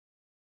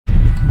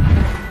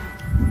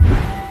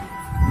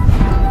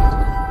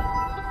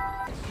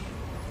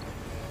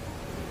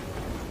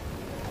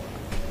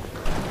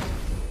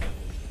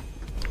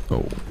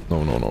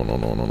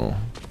no.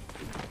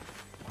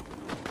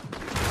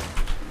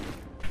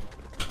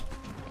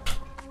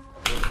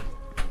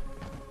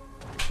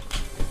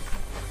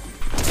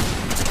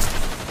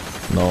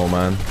 No,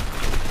 man.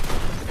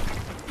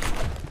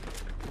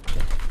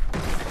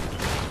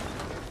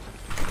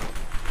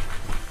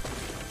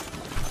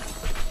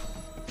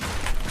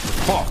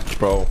 Fuck,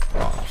 bro.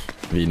 Oh,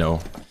 we know.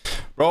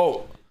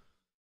 Bro.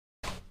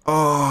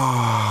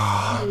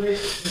 Oh.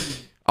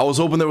 I was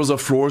hoping there was a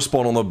floor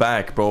spawn on the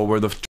back, bro, where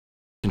the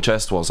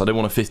chest was. I didn't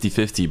want a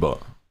 50-50,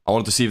 but I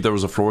wanted to see if there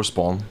was a floor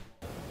spawn.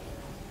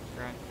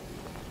 Right.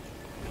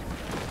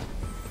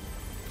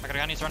 I got a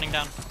gun, he's running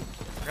down.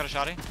 I got a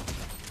shotty.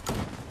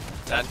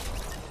 Dead.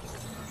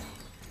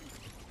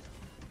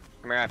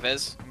 Come here,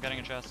 Fizz. I'm getting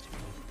a chest.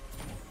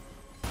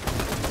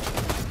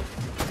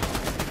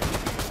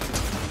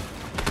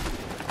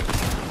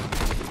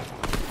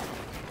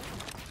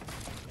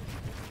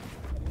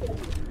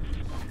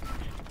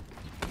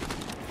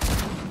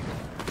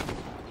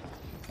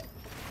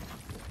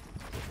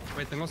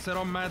 Güey, tengo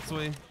 0 mats,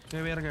 güey.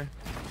 Qué verga.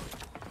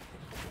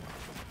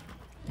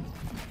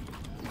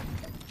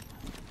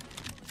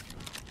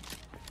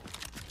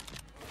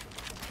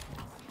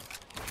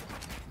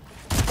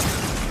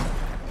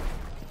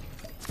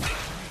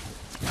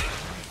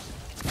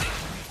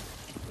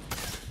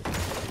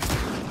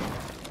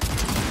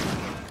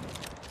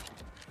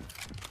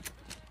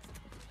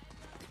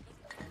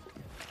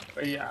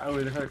 Ya,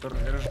 güey, deja de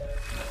correr.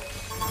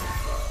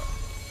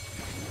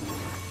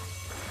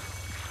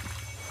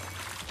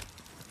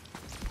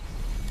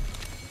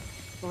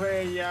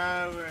 Güey,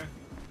 ya, güey.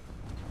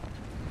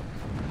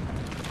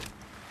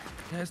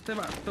 Ya este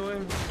vato, güey.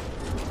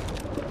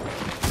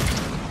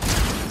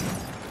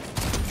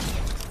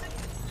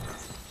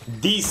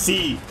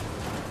 DC,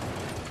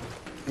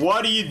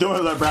 what are you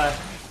doing, LeBron?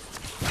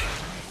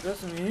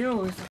 Dios mío,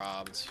 güey.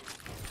 Robs.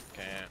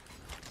 Can't.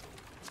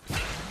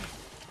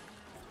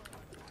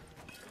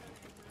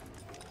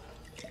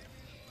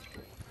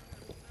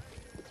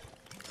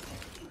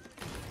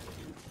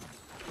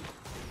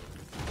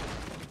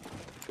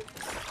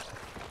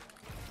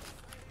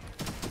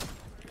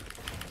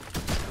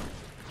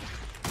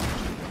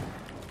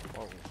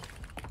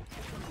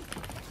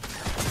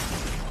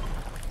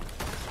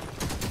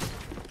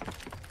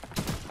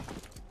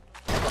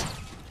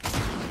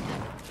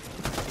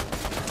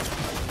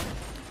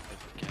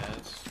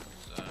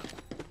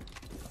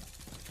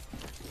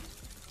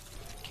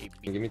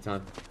 Give me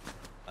time.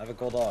 I have a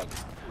gold dog.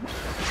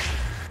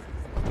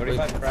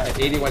 35 crack.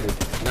 80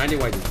 white, 90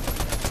 white.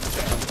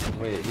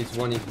 Wait, he's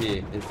 1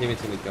 EP. His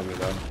teammate's gonna kill me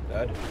though.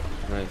 Dead.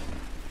 Nice.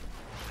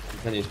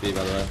 10 HP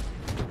by the way.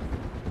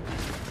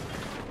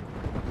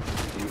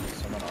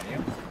 Someone on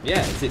you? Yeah,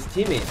 it's his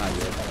teammate.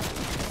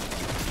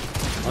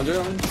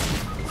 Andre?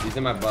 He's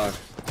in my box.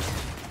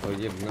 Oh,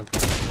 you have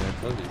nothing. Yeah, I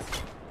told you.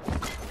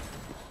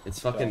 It's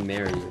fucking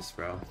Marius,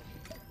 bro.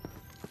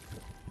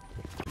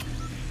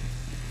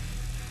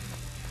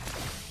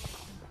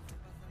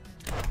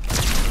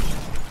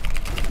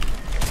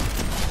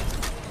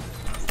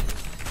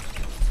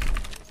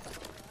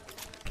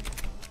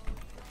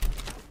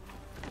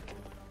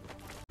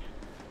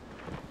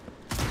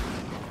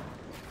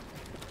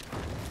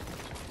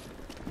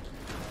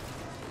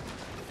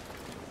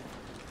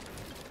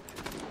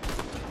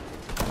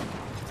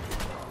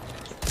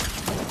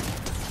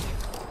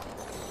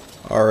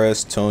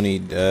 RS Tony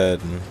dead.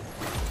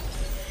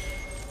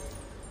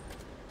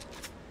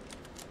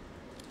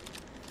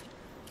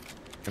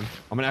 I'm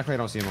gonna act like I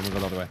don't see him. I'm gonna go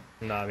the other way.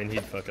 Nah, I mean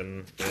he'd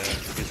fucking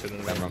he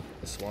shouldn't have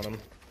swan him.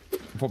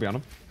 Full beyond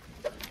him.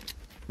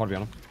 One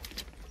beyond him.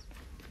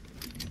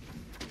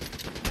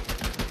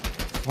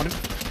 One him.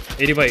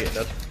 80 by 8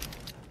 dead.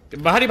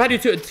 But how do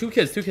you two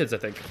kids I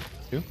think.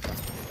 Two?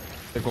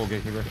 The gold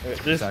gatekeeper.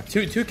 There's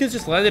two kids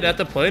just landed at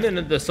the plane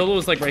and the solo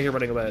is like right here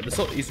running away. The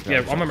solo,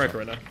 yeah, on my marker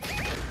right now.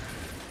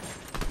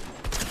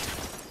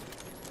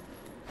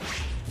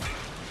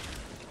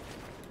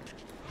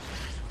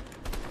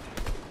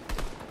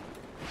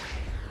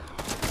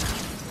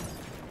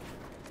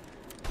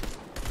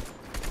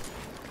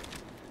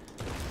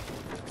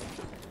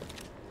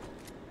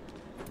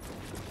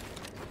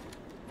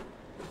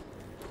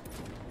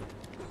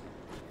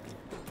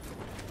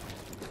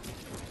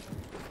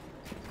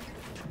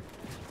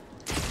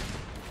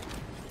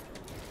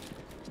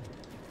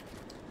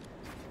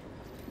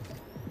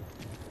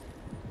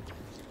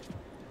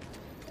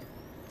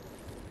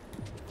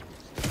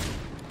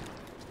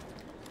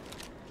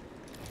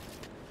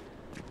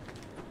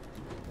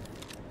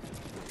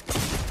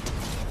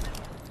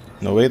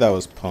 No way that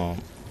was palm.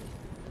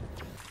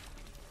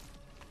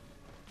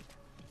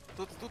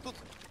 Тут.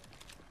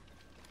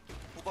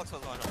 Фулбокс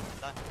возможно,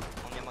 да?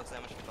 Он мне мог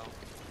займашь не дал.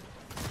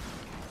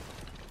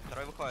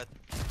 Второй выходит.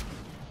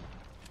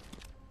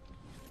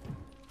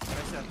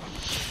 Второй сетка.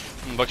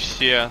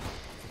 Вообще.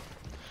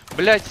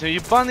 Блять, ну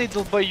ебаный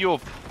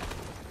долбоёб.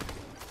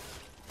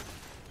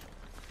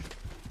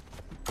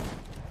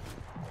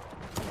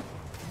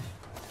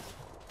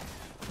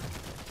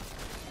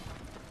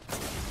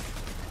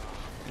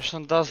 Что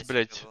он даст,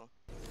 блять?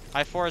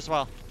 I4 as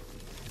well.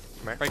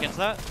 Break into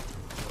that.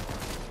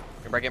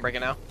 You're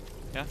breaking now.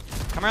 Yeah.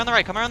 Come around the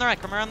right, come around the right,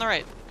 come around the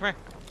right. Come here.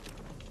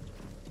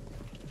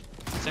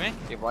 See me?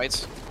 You have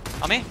whites.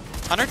 On me.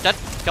 100, dead.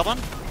 Killed one.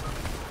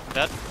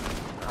 Dead.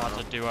 Oh,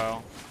 it's a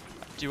duo.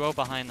 Duo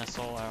behind the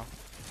solo.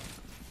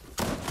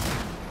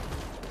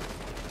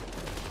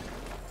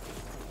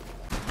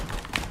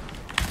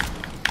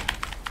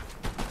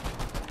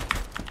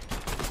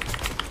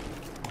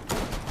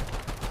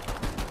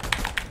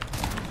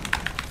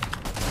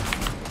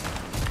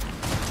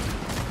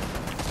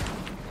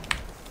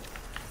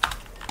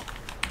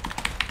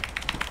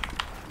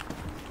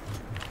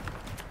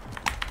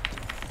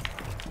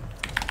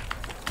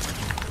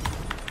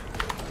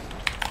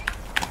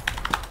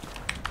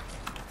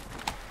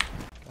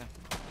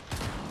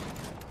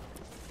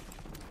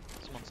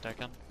 Someone's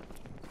taken.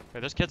 Wait,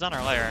 there's kids on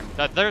our layer.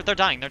 They're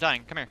dying, they're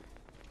dying. Come here.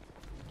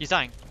 He's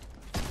dying.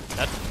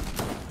 Dead.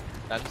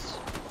 Dead.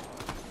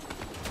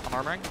 I'm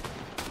armoring.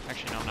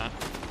 Actually, no, I'm not.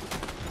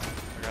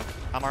 We're good.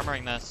 I'm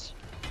armoring this.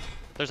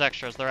 There's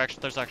extras.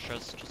 There's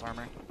extras. Just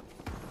armor.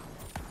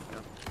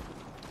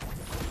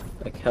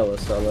 Like hella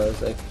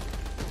solos, like.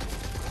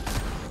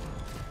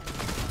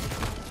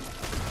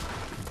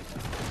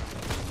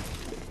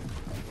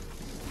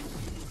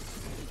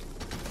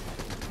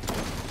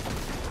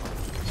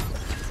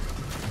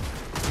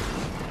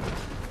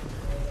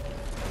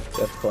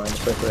 Good point,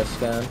 quick risk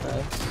scan,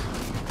 thanks.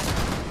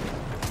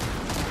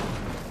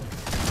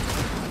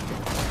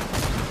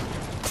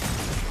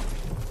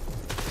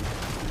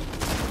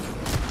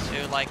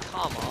 Dude, like,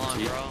 come on,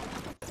 bro.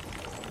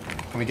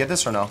 Can we get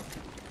this or no?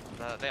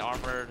 They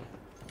armored.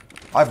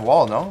 I have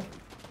wall, no?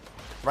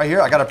 Right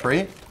here, I got a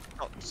pre.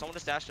 Oh, someone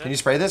just dashed it. Can you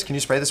spray this? Can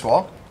you spray this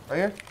wall? Right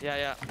here? Yeah,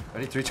 yeah.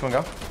 Ready? 3, 2, 1,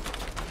 go.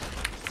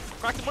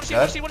 Cracked him. What is he? Dead.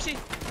 What is he? What is he?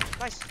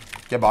 Nice.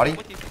 Get body.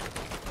 With you.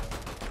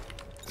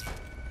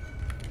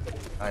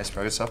 Nice,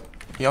 bro. Good stuff.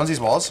 He owns these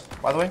walls,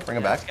 by the way. Bring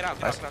him back. Get out,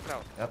 get Nice. out, get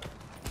out, get out. Yep.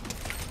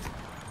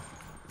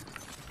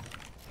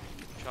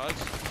 Charge.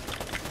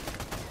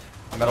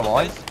 I'm at a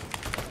line.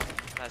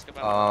 Nice, good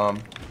battle.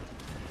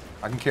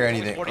 I can carry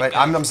anything. 40 Wait,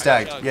 I'm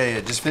stacked. chug. Yeah,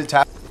 yeah. Just fit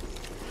tap.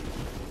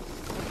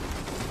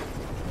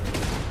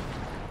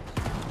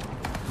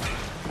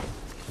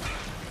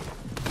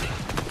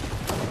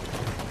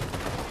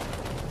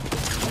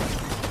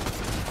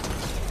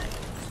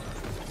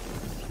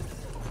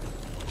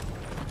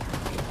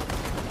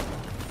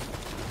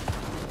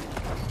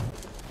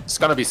 It's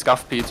gonna be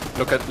scuff, Pete.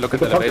 Look at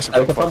the elevation.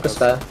 We can focus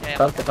there. Yeah.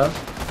 Focus, huh?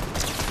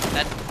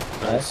 Dead.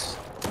 Nice.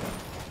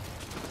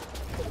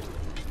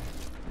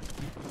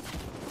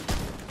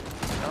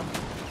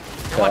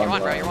 You're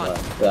on, bro. You're on.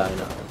 Yeah, I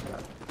know.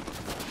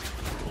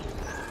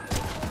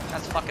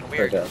 That's fucking We're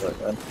weird. good, we're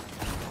good.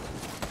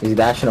 He's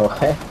dashing away.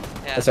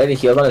 Yeah. That's already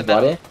healed on his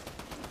body.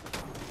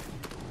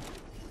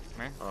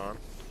 Come here.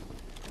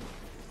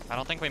 I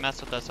don't think we mess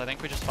with this. I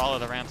think we just follow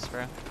the ramps,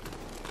 bro. Come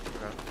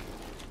here.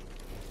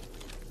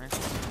 Oh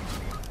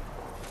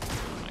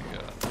my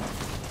god.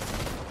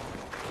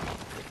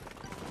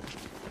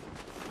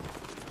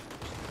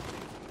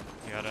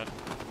 You got it.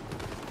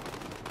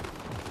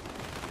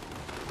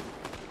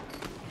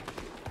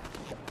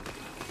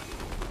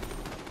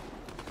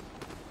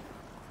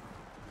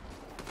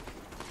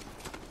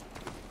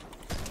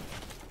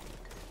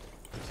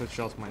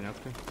 Сейчас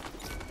монетка.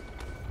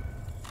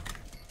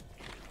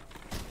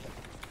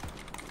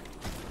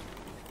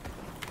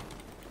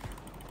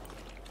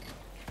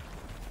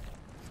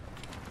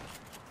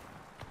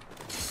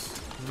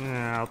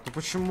 Нет, ну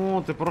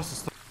почему ты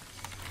просто...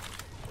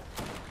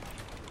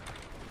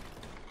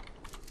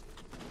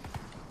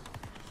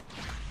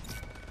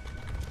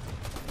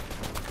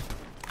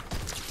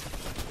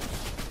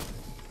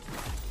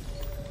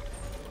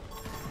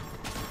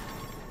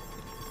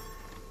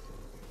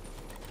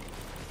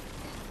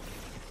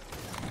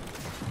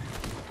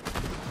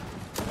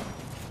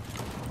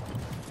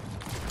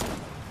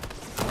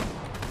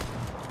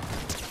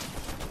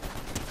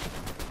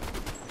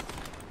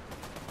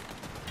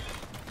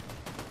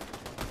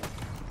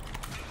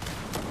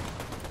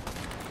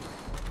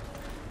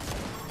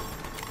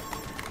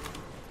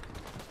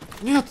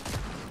 Нет!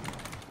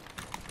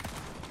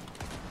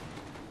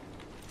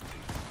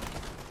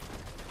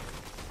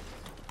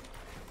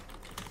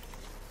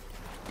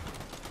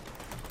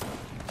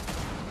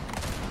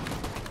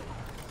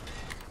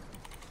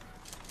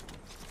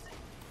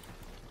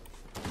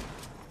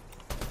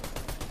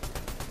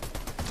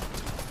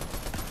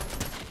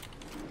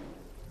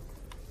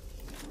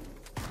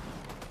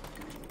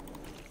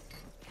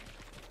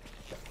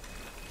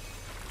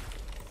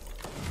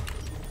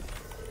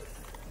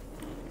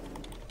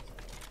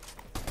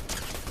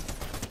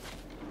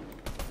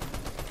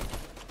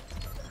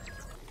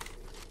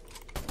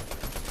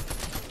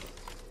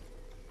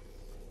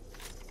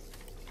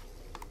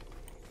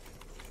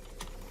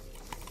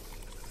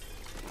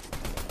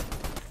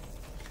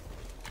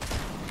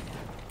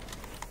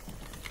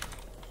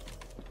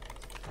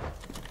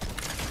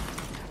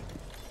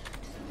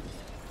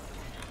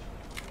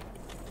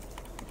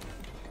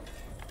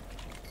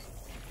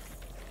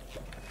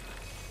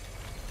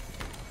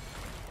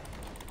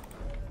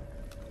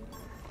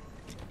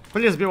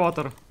 Please be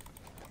water.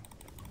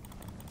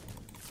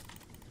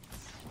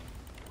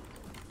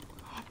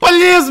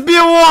 Please be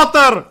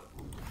water!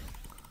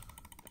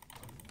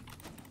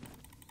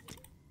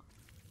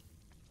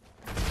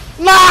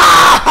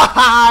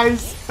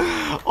 Найс!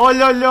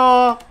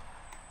 О-ля-ля!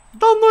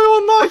 Да ну его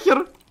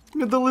нахер!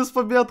 Медалист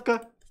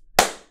победка!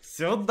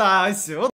 Сюда, сюда!